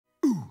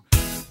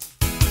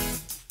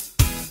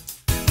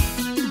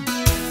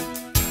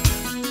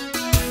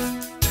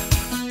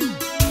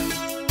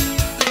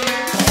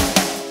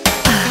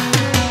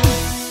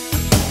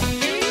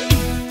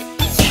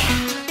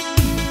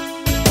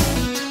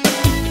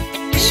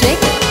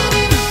shake it.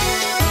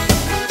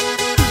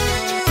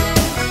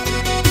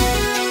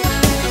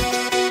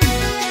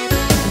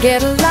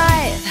 Get a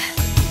life,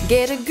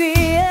 get a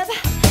grip,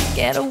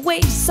 get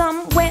away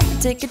somewhere,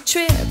 take a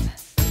trip,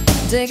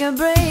 take a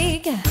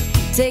break,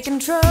 take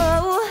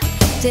control,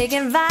 take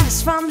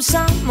advice from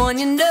someone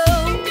you know.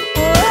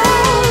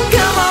 Oh,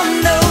 come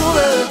on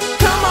over,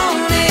 come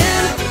on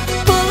in,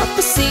 pull up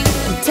a seat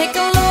and take a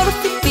load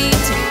off your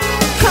feet.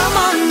 Come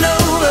on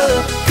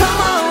over, come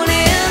on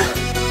in,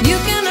 you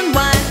can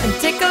unwind and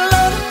take a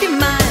load off your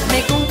mind.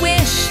 Make a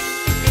wish,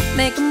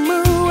 make a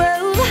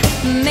move,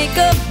 make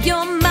up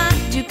your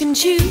mind. You can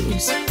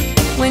choose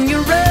when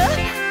you're up,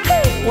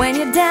 when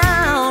you're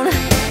down,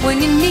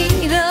 when you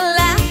need a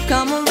laugh,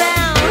 come around.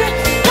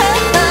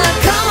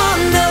 Come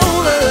on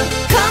over,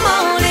 come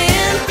on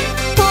in,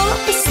 pull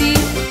up a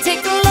seat,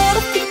 take a load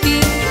off your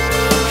feet.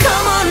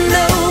 Come on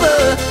over,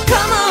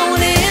 come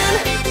on in,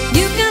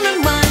 you can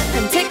unwind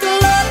and take a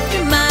load off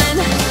your mind.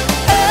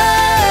 Oh,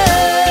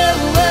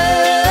 oh,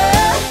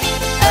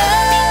 oh,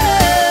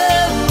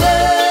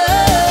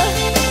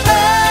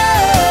 oh,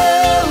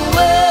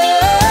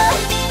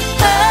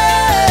 oh,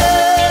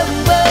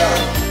 oh.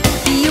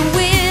 Be a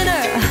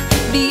winner,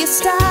 be a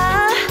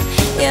star,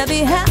 yeah, be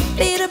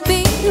happy to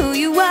be who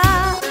you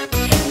are.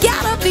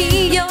 Gotta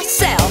be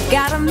yourself,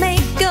 gotta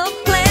make a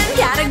plan,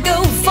 gotta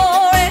go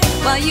for it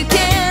while you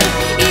can.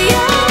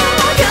 Yeah,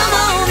 come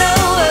on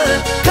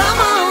over, come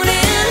on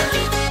in,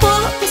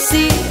 pull up a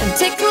seat and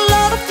take a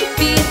load off your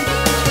feet.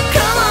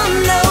 Come on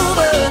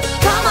over,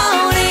 come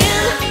on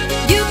in,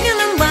 you can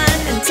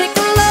unwind and take a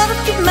load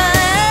off your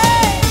mind.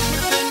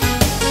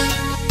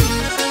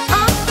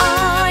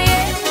 Oh,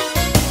 yeah.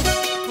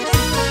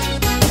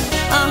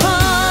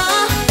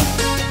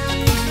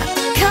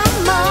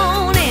 Come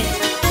on in.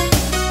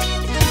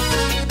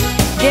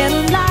 Get a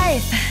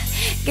life,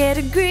 get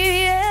a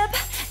grip,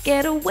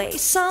 get away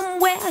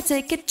somewhere,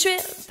 take a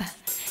trip,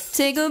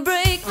 take a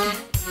break,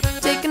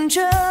 take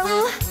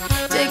control,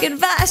 take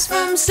advice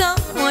from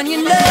someone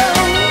you know.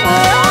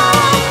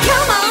 Oh,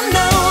 come on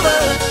over,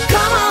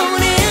 come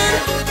on in,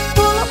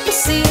 pull up a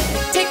seat,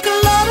 take a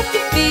load off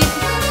your feet.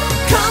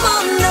 Come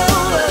on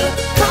over,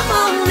 come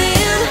on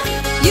in,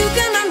 you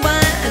can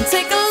unwind and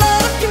take a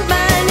load off your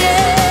mind.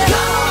 Yeah,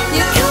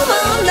 you come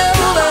on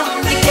over,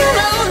 you get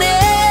on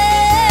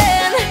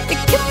in,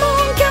 you come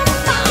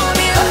on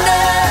in.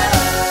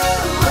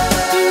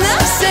 I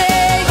say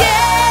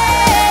yeah,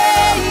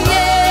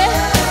 yeah.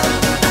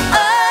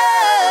 Oh,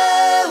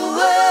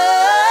 oh,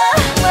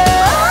 oh.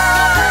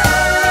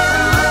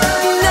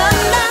 No,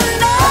 no,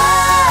 no.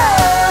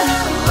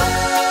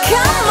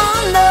 Come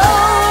on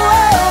over,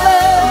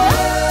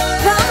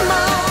 come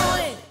on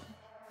in.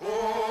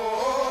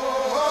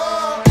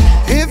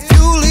 If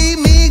you leave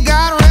me,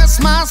 God rest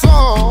my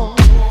soul.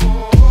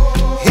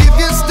 If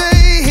you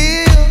stay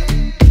here,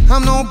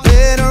 I'm no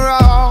better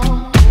off.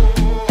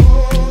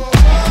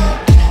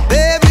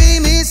 Bury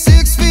me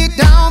 6 feet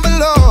down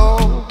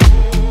below,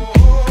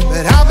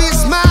 but I'll be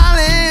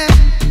smiling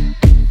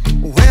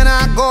when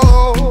I go.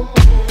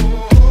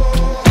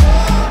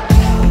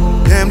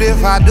 Damned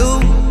if I do,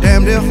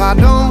 damned if I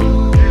don't.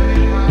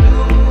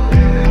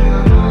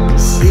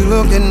 She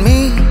look at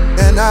me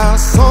and I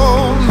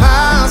sold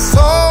my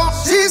soul.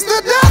 She's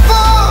the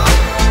devil.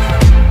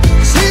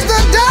 She's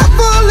the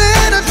devil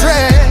in a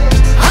dress.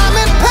 I'm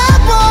in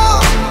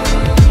purple.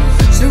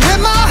 She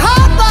ripped my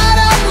heart right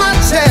out my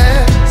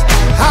chest.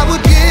 I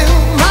would give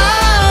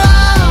my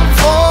life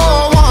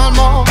for one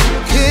more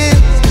kiss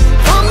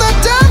from the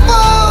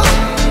devil.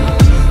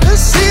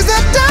 She's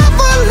the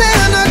devil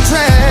in a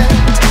dress.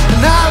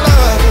 And I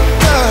love it,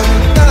 love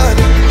it, love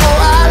it. Oh,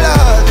 I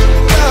love it,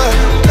 love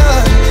it,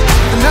 love it.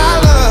 And I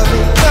love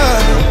it,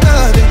 love it,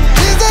 love it.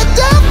 She's the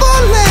devil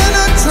in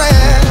a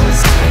dress.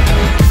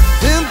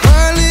 Them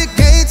pearly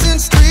gates and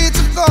streets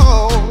of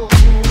gold.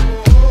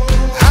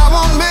 I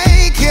won't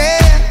make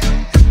it,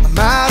 I'm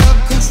out of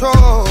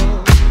control.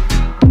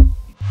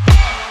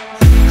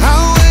 How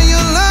will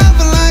you love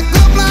like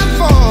a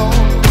blindfold?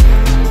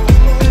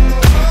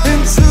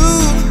 And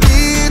truth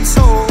be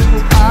told,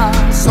 I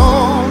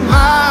sold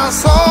my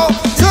soul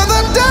to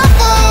the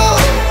devil.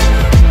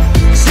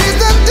 She's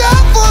the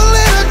devil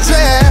in a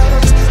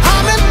dress.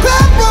 I'm in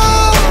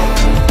peril.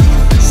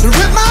 She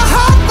ripped my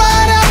heart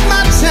right out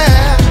my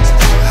chest.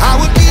 I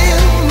would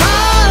give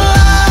my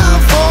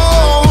life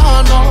for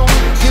one more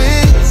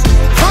kiss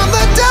from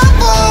the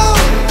devil.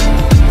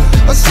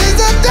 She's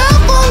the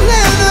devil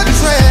in a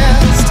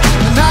dress.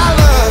 And I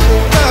love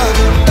it, love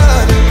it,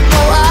 love it.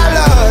 Oh, I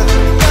love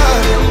it,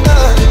 love it,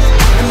 love it.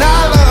 And I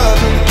love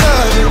it,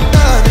 love it,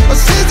 love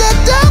it. She's the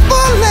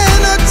devil in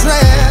a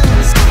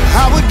dress.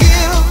 I would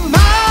give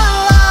my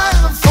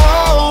life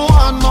for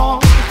one more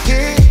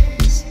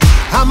kiss.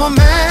 I'm a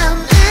man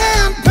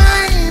in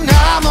pain.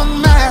 I'm a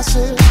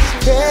massive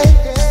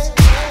case.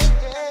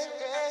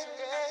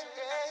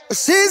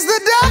 She's the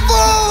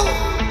devil.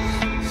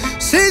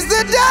 She's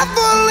the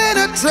devil in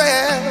a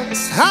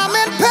dress. I'm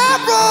in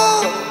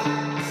peril.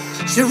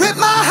 She ripped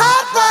my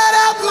heart right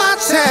out my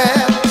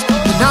chest.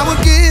 And I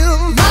would give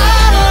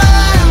my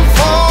life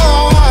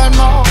for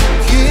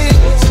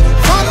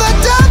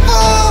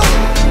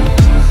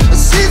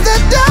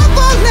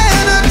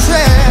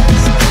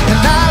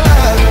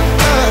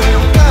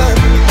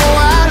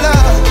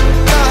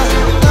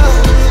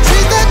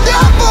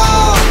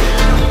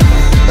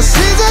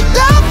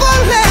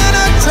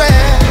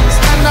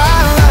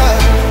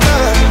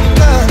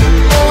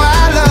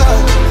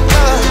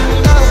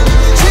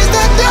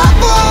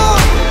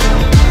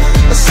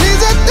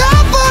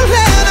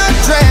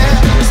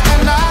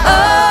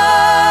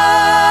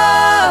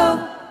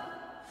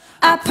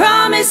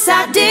promise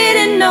I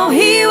didn't know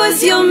he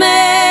was your man.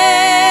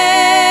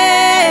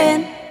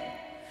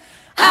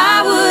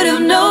 I would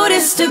have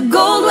noticed a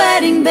gold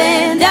wedding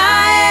band. Diane,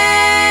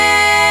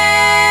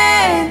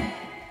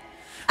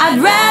 I'd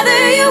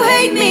rather you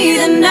hate me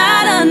than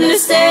not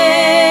understand.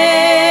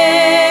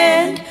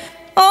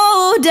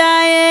 Oh,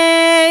 Diane,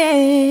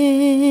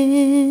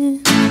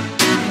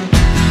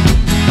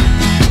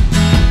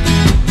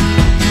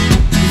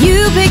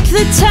 you pick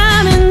the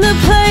time and the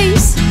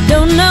place.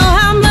 Don't know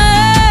how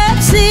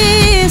much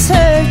this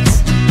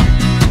hurts.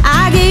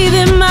 I gave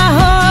him my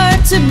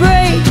heart to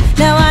break.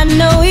 Now I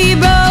know he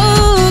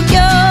broke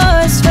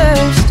yours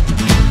first.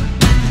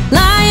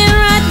 Lying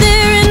right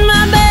there in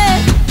my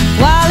bed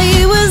while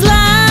he was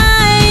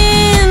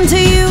lying to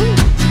you,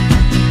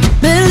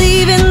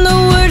 believing the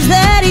words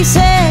that he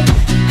said.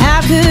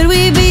 How could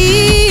we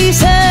be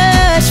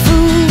such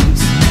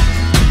fools?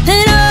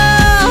 And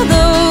all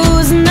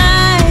those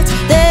nights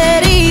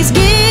that he's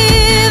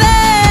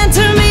given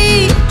to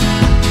me,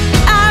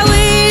 I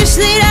wish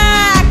that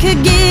I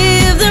could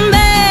give them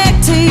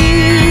back to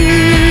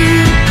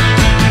you.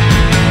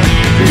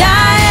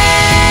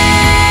 Diane,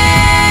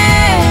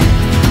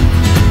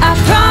 I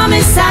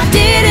promise I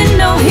didn't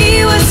know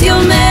he was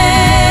your man.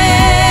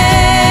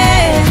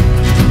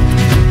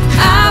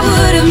 I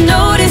would have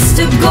noticed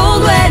a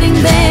gold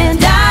wedding band.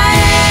 Diane,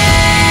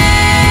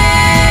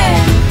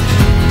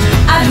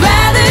 I'd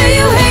rather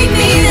you hate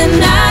me than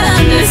not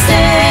understand.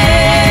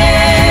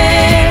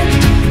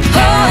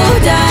 Oh,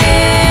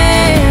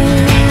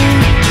 Diane,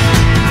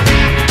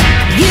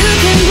 you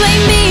can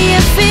blame me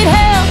if it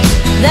helps.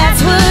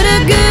 That's what a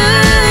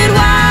good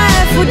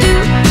wife would do.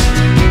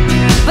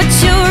 But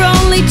you're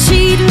only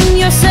cheating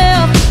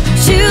yourself,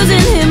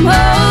 choosing him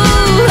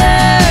over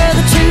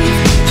the truth.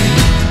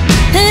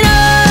 And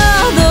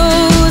all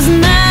those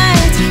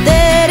nights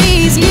that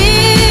he's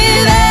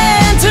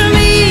given to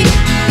me,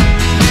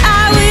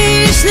 I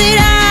wish that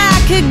I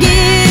could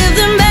give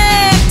them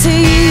back to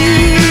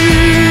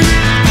you.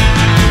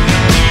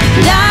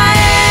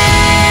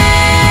 Diane,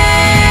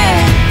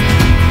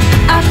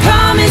 I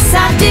promise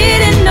I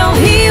didn't know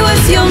he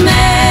was your man.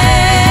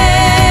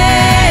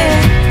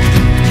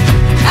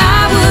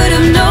 I would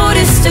have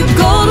noticed a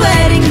gold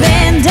wedding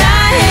band. Diane,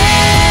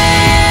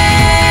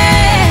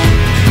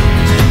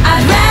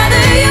 I'd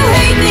rather you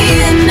hate me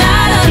than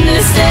not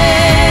understand.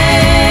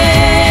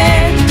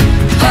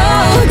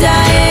 Oh,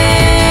 Diane.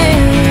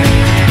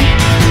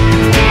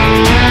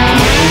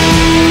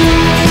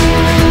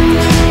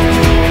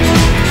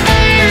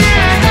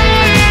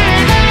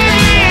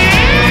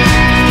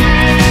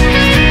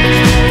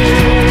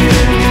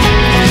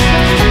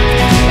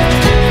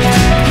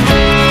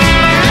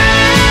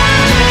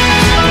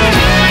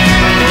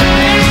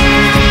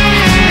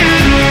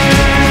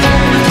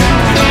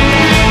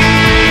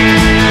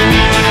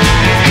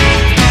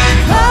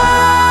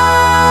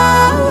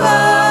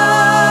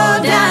 Oh,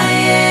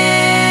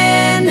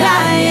 Diane,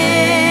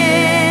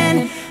 Diane.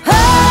 Oh,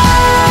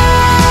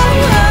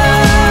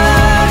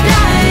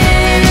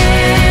 Diane.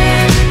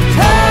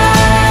 Oh,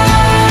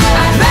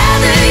 I'd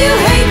rather you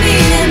hate me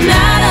than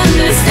not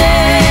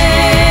understand.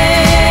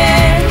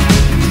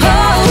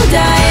 Oh,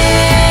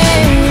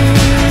 Diane.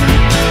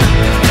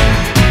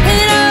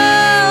 And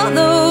all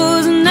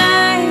those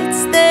nights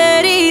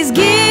that he's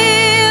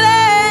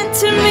given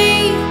to me,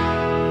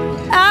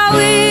 I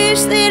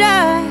wish that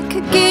I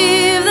could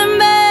give them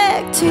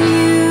back to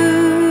you.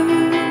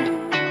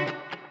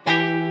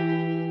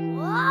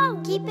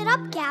 Whoa, keep it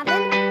up,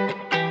 Gavin.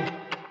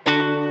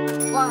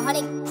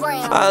 100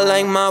 grams. I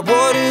like my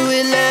water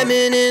with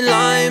lemon and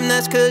lime.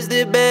 That's cause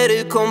they're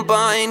better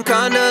combined.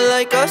 Kinda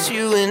like us,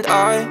 you and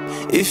I.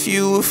 If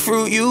you were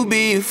fruit, you'd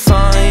be a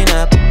fine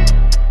apple.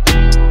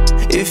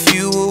 If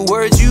you were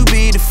words, you'd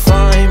be the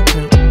fine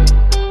print.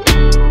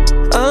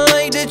 I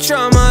like to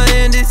try my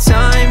hand at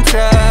time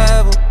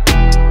travel,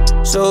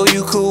 so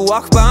you could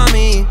walk by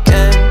me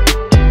again.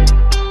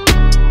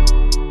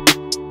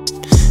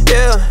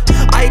 Yeah,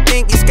 I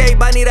think you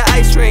escape, I need an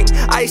ice drink.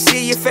 I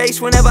see your face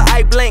whenever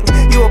I blink.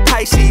 You a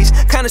Pisces,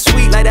 kinda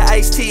sweet like the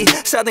iced tea.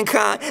 Southern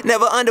kind,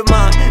 never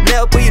undermine.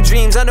 Never put your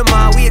dreams under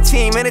mine. We a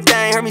team,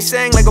 anything. Heard me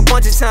sing like a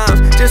bunch of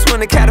times. Just when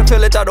the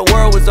caterpillar thought the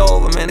world was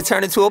over, man, it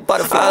turned into a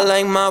butterfly. I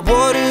like my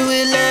water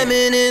with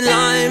lemon and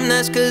lime.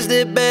 That's cause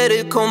they're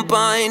better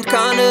combined.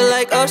 Kinda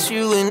like us,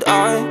 you and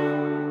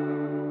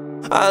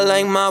I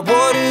like my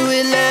water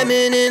with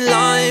lemon and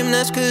lime.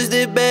 That's cause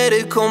they're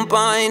better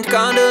combined.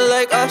 Kinda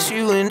like us,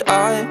 you and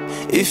I.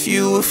 If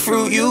you were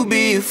fruit, you'd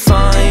be a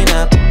fine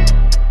apple.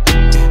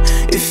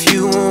 If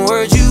you were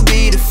words, you'd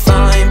be the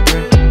fine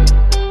print.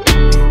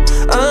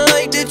 I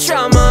like to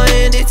try my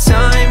hand at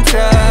time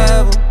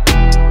travel,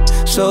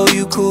 so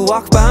you could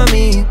walk by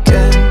me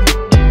again.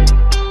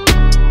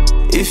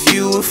 If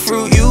you were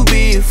fruit, you'd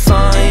be a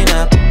fine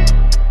apple.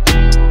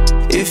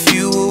 If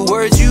you were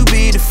words, you'd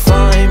be the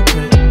fine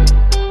print.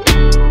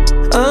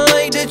 I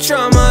like to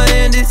try my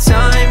hand at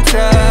time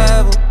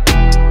travel,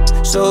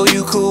 so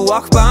you could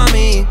walk by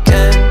me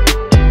again.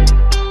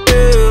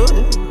 Yeah.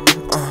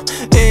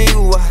 And you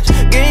watch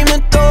Game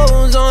of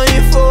Thrones on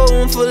your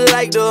phone for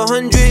like the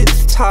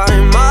 100th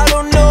time. I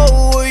don't know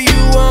what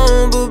you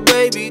want, but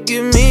baby,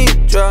 give me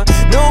a try.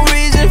 No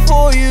reason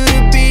for you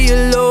to be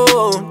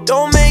alone.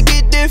 Don't make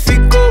it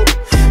difficult,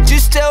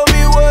 just tell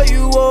me what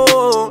you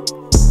want.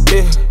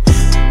 Yeah.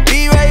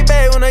 Be right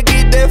back when I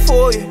get there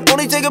for you.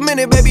 Only take a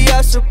minute, baby,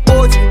 I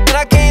support you. And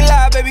I can't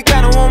lie, baby,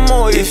 kinda want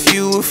more. If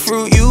you were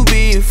fruit, you'd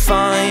be a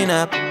fine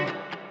apple.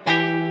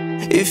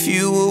 If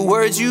you were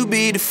words, you'd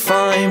be the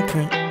fine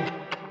print.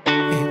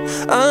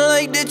 Yeah. I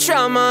like to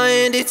try my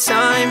hand at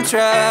time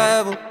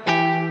travel,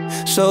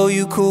 so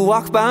you could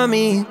walk by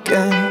me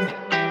again.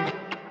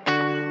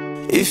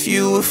 If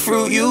you were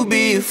fruit, you'd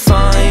be a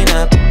fine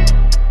apple.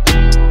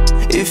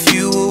 If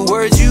you were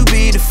words, you'd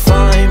be the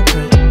fine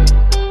print.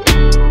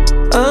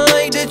 I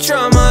like to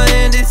try my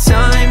hand at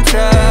time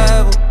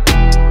travel,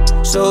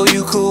 so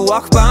you could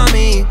walk by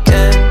me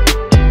again.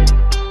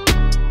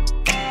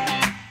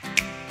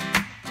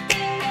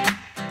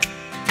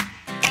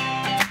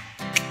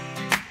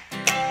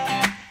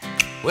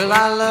 Well,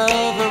 I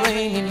love a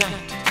rainy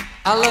night,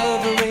 I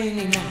love a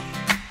rainy night.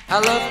 I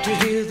love to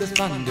hear the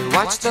thunder,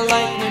 watch the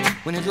lightning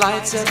when it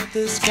lights up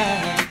the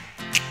sky.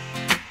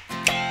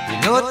 You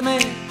know it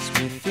makes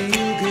me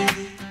feel good.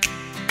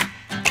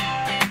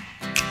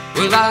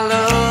 Well, I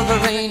love a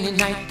rainy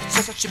night,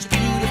 it's such a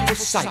beautiful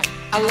sight.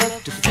 I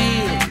love to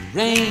feel the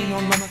rain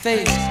on my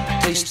face,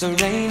 taste the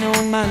rain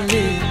on my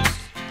lips.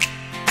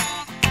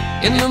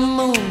 In the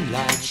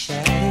moonlight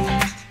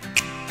shadows,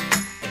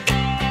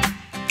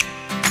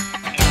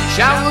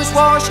 showers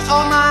wash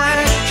all my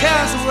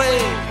cares away.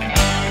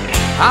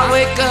 I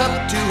wake up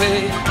to a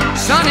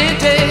sunny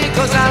day,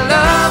 'cause I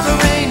love a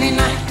rainy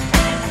night.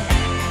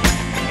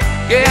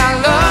 Yeah, I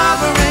love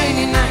a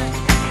rainy night.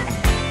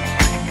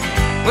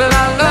 Well,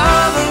 I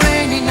love a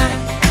rainy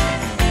night.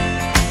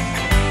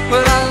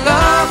 Well, I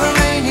love a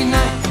rainy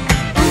night.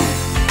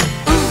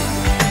 Ooh, ooh.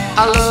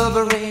 I love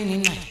a rainy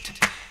night.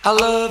 I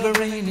love a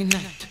rainy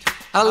night.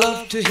 I love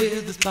to hear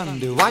the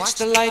thunder, watch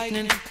the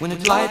lightning when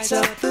it lights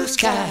up the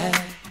sky.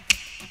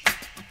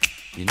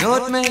 You know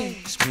it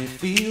makes me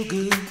feel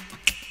good.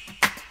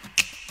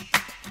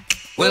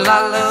 Well,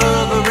 I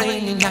love a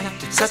rainy night,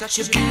 it's such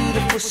a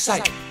beautiful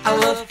sight. I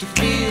love to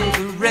feel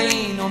the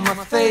rain on my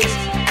face,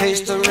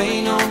 taste the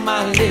rain on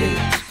my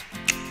lips.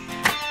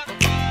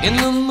 In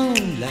the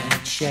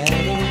moonlight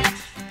shadows,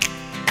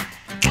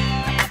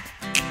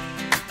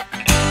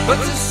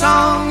 puts a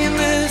song in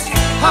this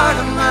heart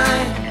of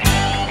mine,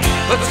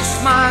 puts a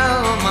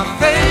smile on my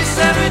face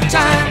every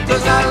time,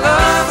 'cause I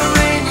love a